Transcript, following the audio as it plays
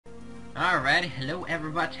Alright, hello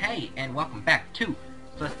everybody, and welcome back to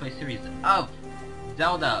Let's Play series of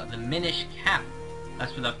Zelda the Minish cap.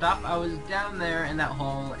 Last we left off, I was down there in that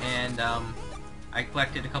hole, and I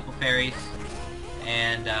collected a couple fairies,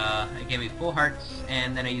 and it gave me full hearts,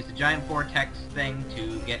 and then I used the giant vortex thing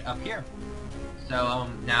to get up here. So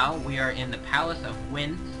now we are in the Palace of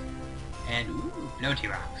Winds, and ooh, floaty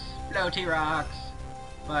rocks,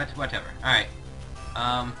 but whatever. Alright,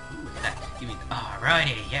 what's that? Give me the,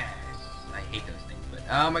 alrighty, yes. I hate those things, but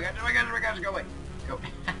oh my gosh, go away, go.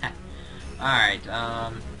 Alright,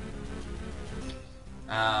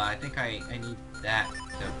 I think I need that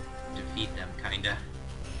to defeat them, kinda.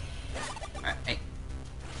 Alright, hey,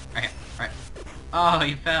 right here, alright. Oh,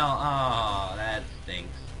 he fell. Oh, that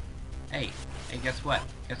stinks. Hey, guess what?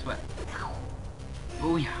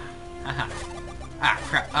 Booyah. Haha. Ah,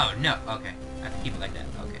 crap. Oh no. Okay, I have to keep it like that.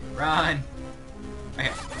 Okay, run.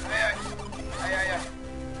 Right here.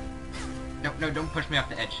 No, don't push me off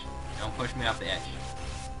the edge. Don't push me off the edge.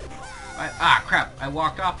 Ah, crap. I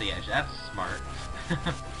walked off the edge. That's smart.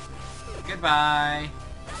 Goodbye.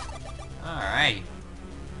 Alright.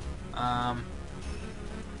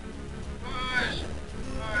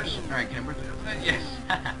 Push. Alright, can I push this? Yes.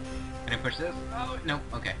 Can I push this? Oh, no.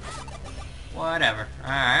 Okay. Whatever.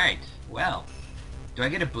 Alright. Well. Do I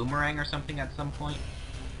get a boomerang or something at some point?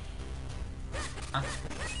 Huh?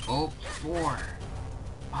 Oh, 4.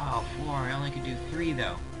 Oh, 4. I only could do 3,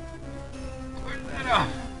 though. Push that off.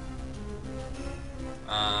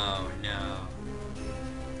 Oh, no.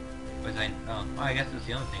 Was I... Oh, well, I guess that's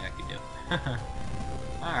the only thing I could do.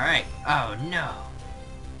 Alright. Oh, no.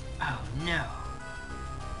 Oh, no.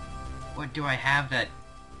 What do I have that...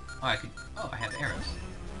 Oh, I could... Oh, I have arrows.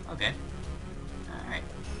 Okay. Alright.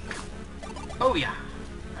 Oh, yeah.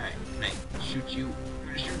 Alright, can I shoot you? I'm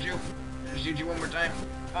gonna shoot you. I'm gonna shoot you one more time.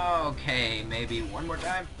 Okay, maybe one more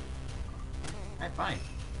time. Alright, fine.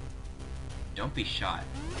 Don't be shot.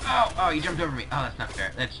 Oh, you jumped over me. Oh, that's not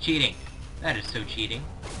fair. That's cheating. That is so cheating.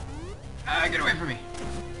 Get away from me.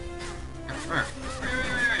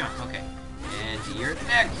 Okay. And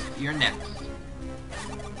you're next.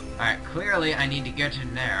 Alright, clearly I need to get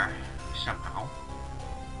in there somehow.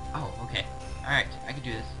 Oh, okay. Alright, I can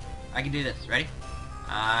do this. I can do this. Ready?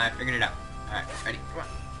 I figured it out. Alright, ready? Come on.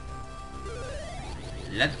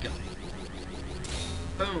 Let's go.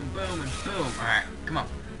 Boom, boom, and boom. Alright, come on.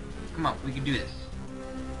 Come on, we can do this.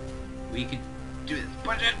 We can do this.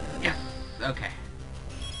 Push it! Yes! Okay.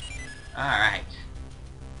 Alright.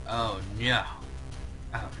 Oh, no.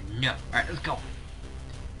 Oh, no. Alright, let's go.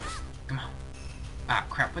 Come on. Ah,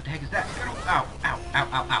 crap, what the heck is that? Ow, ow, ow, ow,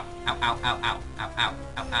 ow, ow, ow, ow, ow, ow, ow,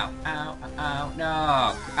 ow, ow, ow, ow, no.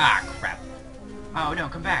 Ah, crap. Oh, no,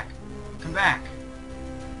 come back. Come back.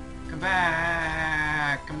 Come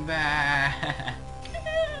back. Come back.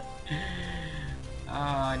 Oh,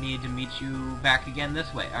 I need to meet you back again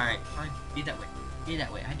this way. Alright, fine. Be that way. Be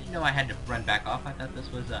that way. I didn't know I had to run back off. I thought this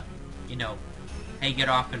was a, you know, hey, get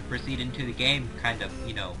off and proceed into the game kind of,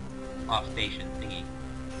 you know, off-station thingy.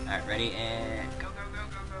 Alright, ready? And go.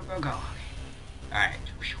 Okay. Alright.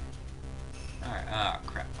 Alright, oh,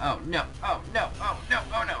 crap. Oh, no. Oh, no.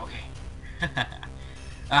 Okay.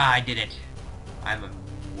 Ah, I did it. I'm a...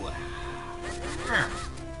 Come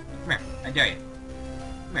here. I dare you.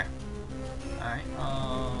 Come here. Alright.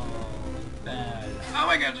 Oh, bad. Oh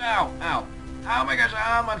my gosh, ow! Oh my gosh,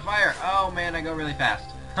 I'm on fire! Oh man, I go really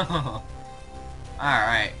fast.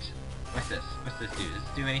 Alright. What's this? What's this do? Does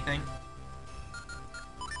this do anything?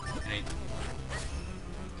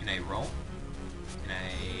 Can I roll? Can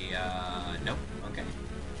I, nope. Okay.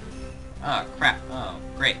 Oh, crap. Oh,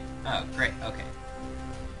 great. Okay.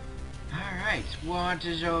 Alright, what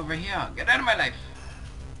is over here? Get out of my life!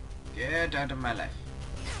 Get out of my life.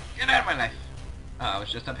 Get out of my life! Oh, I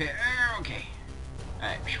was just up here. Okay.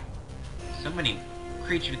 Alright. So many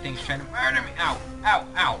creature things trying to murder me. Ow.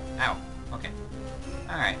 Okay.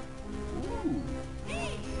 Alright. Ooh.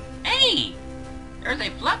 Hey! There's a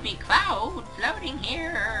fluffy cloud floating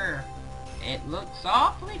here. It looks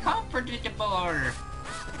awfully comfortable.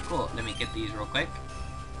 Cool. Let me get these real quick.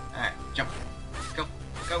 Alright, jump. Go.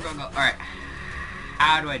 Alright.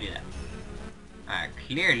 How do I do that? Alright,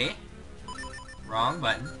 clearly. Wrong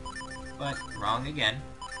button. But wrong again.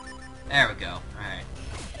 There we go. Alright.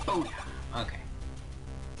 Oh, yeah. Okay.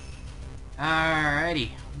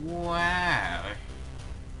 Alrighty. Wow.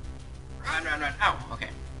 Run. Ow. Okay.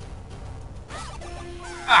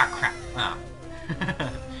 Ah, crap. Ah.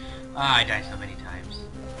 I died so many times.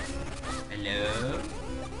 Hello?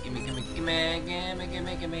 Gimme.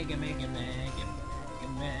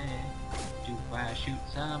 Do I shoot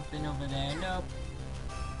something over there? Nope.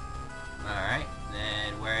 Alright.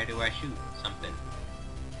 Then where do I shoot something?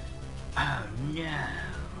 Oh no.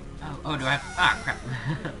 Oh, do I have... Ah, crap.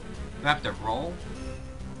 Do I have to roll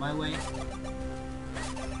my way?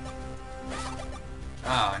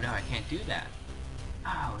 Oh, no, I can't do that.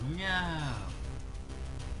 Oh, no.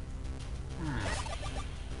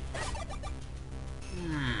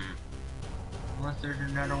 Unless there's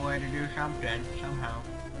another way to do something, somehow.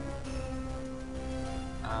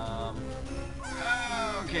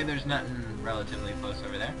 Okay, there's nothing relatively close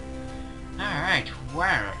over there. Alright,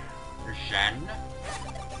 well, then...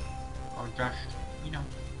 I'll just, you know...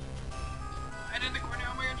 I did the corner,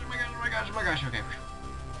 oh my gosh, oh my gosh, oh my gosh, oh my gosh, okay.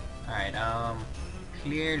 Alright,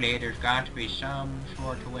 clearly there's got to be some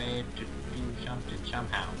sort of way to do something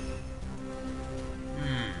somehow.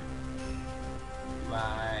 Do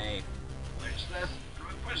I... Where's this? Do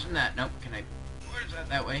I push that? Nope, can I... Where's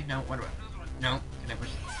that way? No, what do I... This one? No, can I push...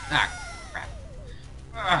 Ah, crap.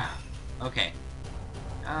 Okay.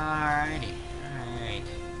 Alrighty. Alright.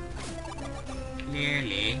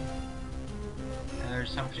 Clearly, there's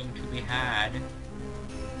something to be had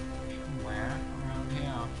somewhere around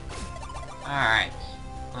here. Alright.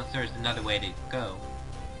 Unless there's another way to go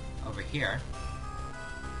over here.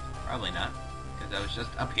 Probably not, because I was just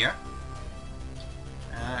up here.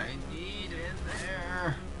 I need in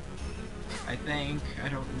there. I think. I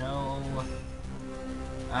don't know.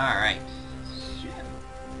 Alright. Shit.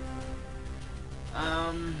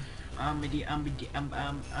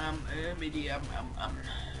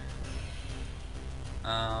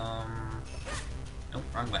 Nope,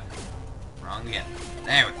 wrong button. Wrong again.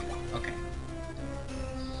 There we go. Okay.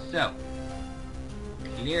 So,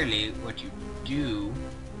 clearly what you do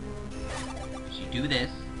is you do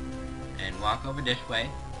this, and walk over this way,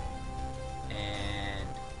 and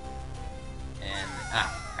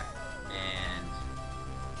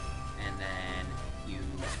then you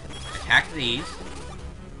attack these,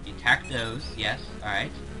 you attack those, yes,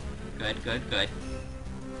 alright, good,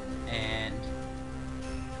 and,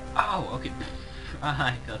 oh, okay,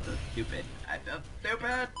 I felt so stupid,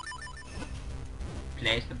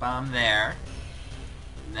 place the bomb there,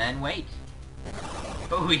 and then wait,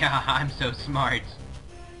 oh yeah, I'm so smart.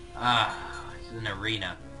 This is an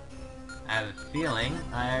arena. I have a feeling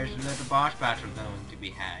there's another boss battle going to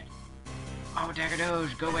be had. Oh,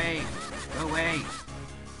 Daggerdos, go away! Go away!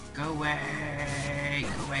 Go away!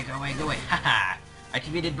 Go away, go away, go away! Haha! I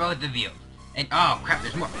defeated both of you! And, oh crap,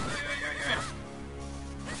 there's more!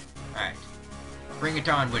 Alright. Bring it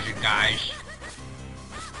on, wizard guys!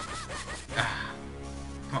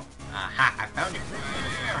 Come on. Aha, I found it!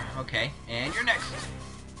 Okay, and you're next!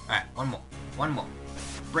 Alright, one more.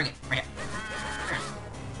 Bring it, bring it.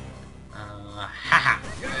 Haha.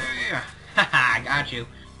 Haha, I got you.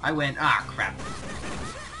 I win. Ah, crap.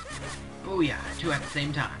 Booyah, two at the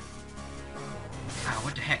same time. Ah,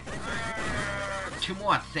 what the heck? Two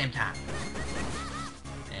more at the same time.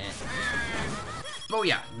 And...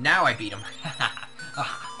 Booyah, now I beat him.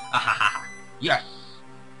 Yes!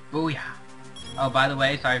 Booyah. Oh, by the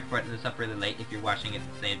way, sorry for putting this up really late if you're watching it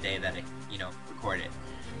the same day that I, recorded.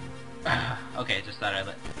 Okay, just thought I'd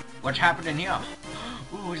let... What's happening here?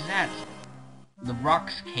 Ooh, what is that? The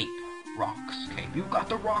Rock's Cape. Rock's Cape. You got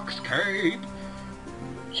the Rock's Cape!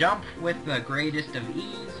 Jump with the greatest of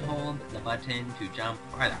ease. Hold the button to jump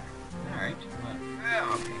farther. Alright.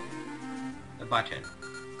 Okay. The button.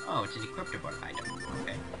 Oh, it's an equipable item.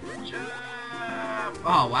 Okay. Jump!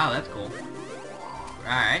 Oh, wow, that's cool.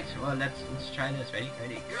 Alright, well, let's try this. Ready,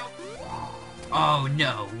 go! Oh,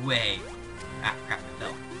 no way! Ah, crap, I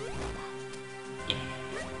fell. Yeah.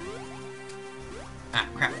 Ah,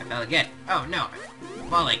 crap, I fell again. Oh, no, I'm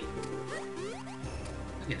falling.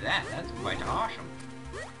 Look at that, that's quite awesome.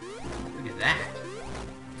 Look at that.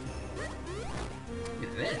 Look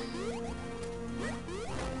at this.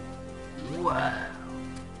 Whoa.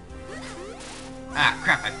 Ah,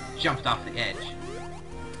 crap, I jumped off the edge.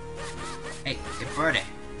 Hey, birdie.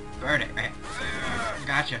 Birdie, right.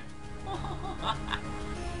 Gotcha.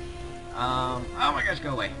 Oh my gosh,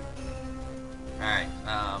 go away. Alright,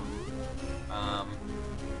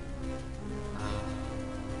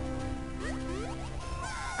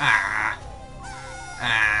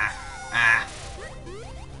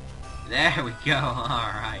 There we go,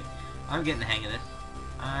 alright. I'm getting the hang of this.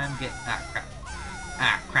 Ah, crap.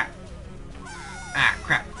 Ah, crap. Ah,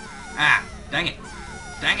 crap. Ah, dang it.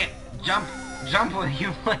 Dang it. Jump with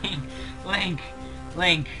you,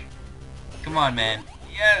 Link. Come on, man.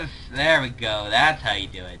 Yes, there we go. That's how you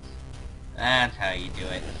do it. That's how you do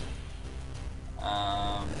it.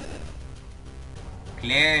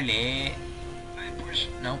 Clearly... I push...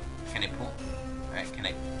 No. Can I pull? Alright, can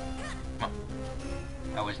I... Come on.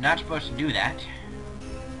 I was not supposed to do that.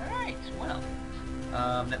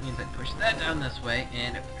 That means I push that down this way,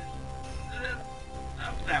 and up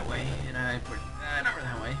that way, and I push that over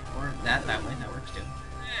that way, or that way, that works too.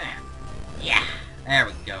 Yeah! There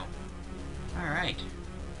we go. Alright.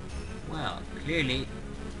 Well, clearly,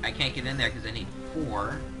 I can't get in there because I need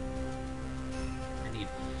 4. I need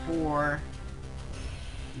 4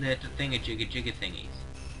 little thingy-jigga-jigga thingies.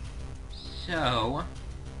 So,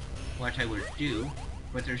 what I would do,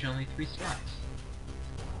 but there's only 3 slots.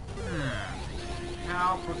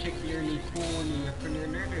 How particularly cool.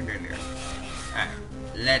 Alright,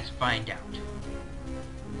 let's find out.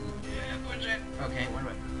 Yeah, push it. Okay, what do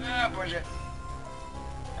I... push it.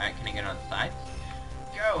 Alright, can I get on the sides?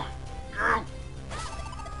 Go! Go!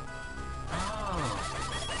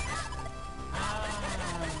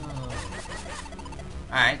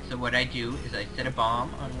 Alright, so what I do is I set a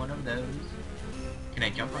bomb on one of those. Can I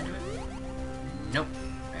jump onto it? Nope.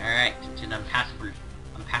 Alright, it's an unpassable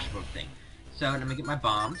thing. So, let me get my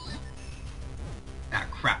bombs. Ah,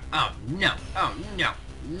 crap. Oh, no. Oh, no.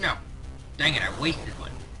 No. Dang it, I wasted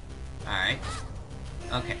one. Alright.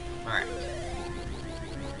 Okay, alright.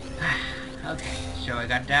 Okay, so I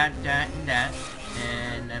got that, and that.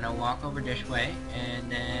 And then I'll walk over this way,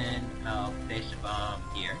 and then I'll place a bomb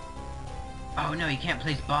here. Oh, no, you can't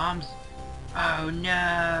place bombs? Oh,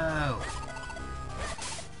 no.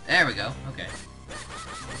 There we go. Okay.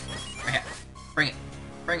 Right here. Bring it.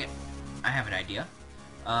 Bring it. I have an idea.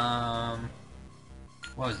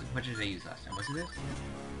 What was it? What did I use last time? Was it this?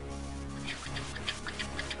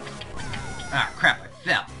 Ah, crap, I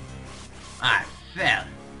fell. I fell.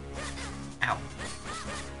 Ow.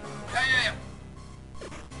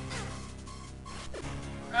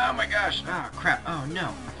 Oh my gosh. Oh, crap. Oh,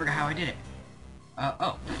 no. I forgot how I did it.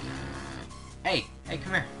 Oh. Hey,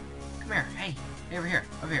 come here. Come here. Hey, over here.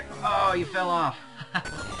 Over here. Oh, you fell off.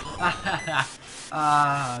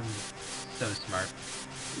 So smart.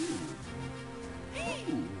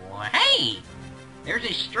 Ooh, hey! There's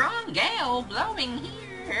a strong gale blowing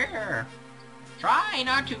here. Try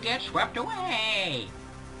not to get swept away.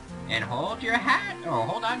 And hold your hat, or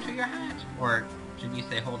hold on to your hat. Or should you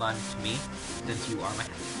say hold on to me, since you are my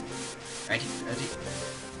hat? Ready?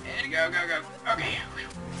 And go. Okay. And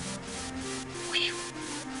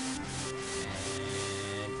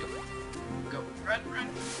go. Run.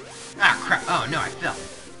 Ah, crap. Oh, no, I fell.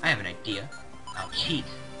 I have an idea. I'll cheat.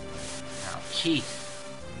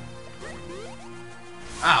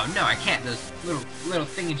 Oh, no, I can't. Those little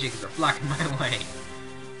thingy-jigs are blocking my way.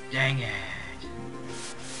 Dang it.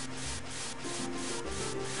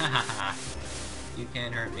 Hahaha. You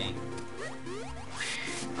can't hurt me.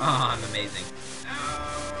 Oh, I'm amazing.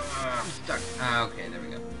 Oh, I'm stuck. Okay, there we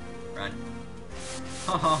go. Run.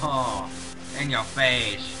 Oh, in your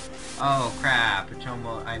face. Oh, crap. It's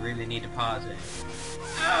almost... I really need to pause it.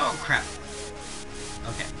 Oh, crap.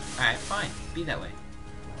 Okay. Alright, fine. Be that way.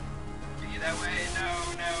 Be that way.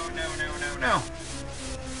 No.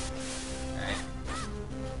 Alright.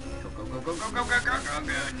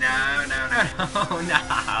 Go.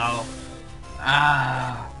 No.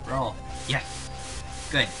 Ah, roll. Yes.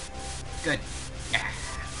 Good. Yeah.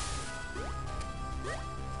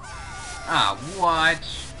 Ah, what?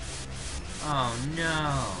 Oh,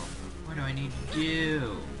 no. What do I need to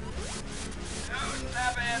do? Oh,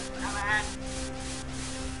 stop it.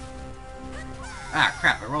 Ah,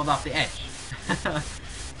 crap, I rolled off the edge.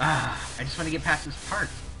 I just want to get past this part.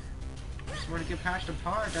 That's what I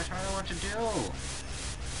want to do.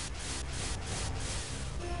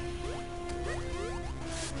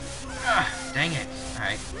 Dang it.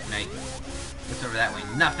 Alright, night. What's over that way?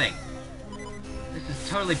 Nothing. This is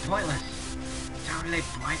totally pointless.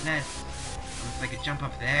 Unless I could jump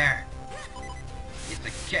up there. Yes, I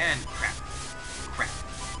can. Crap.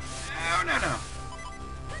 Oh, no.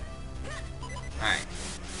 Alright.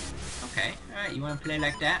 Okay. Alright, you want to play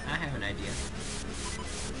like that? I have an idea.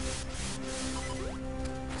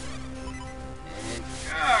 And...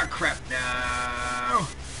 oh, crap. No.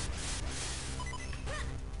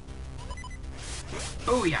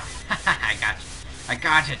 Oh, yeah. I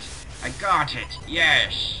got it.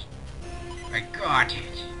 Yes. I got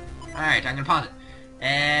it. Alright, I'm gonna pause it.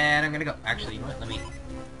 And I'm gonna go. Actually, you know what? Let me...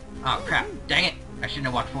 oh, crap. Dang it. I shouldn't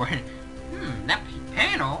have walked forward. That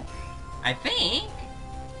panel, I think,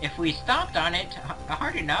 if we stomped on it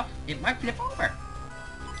hard enough, it might flip over.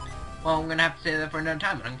 Well, I'm gonna have to say that for another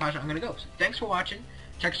time. I'm gonna pause it. I'm gonna go. So, thanks for watching.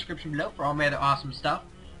 Check the description below for all my other awesome stuff.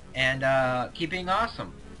 And, keep being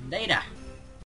awesome. Later.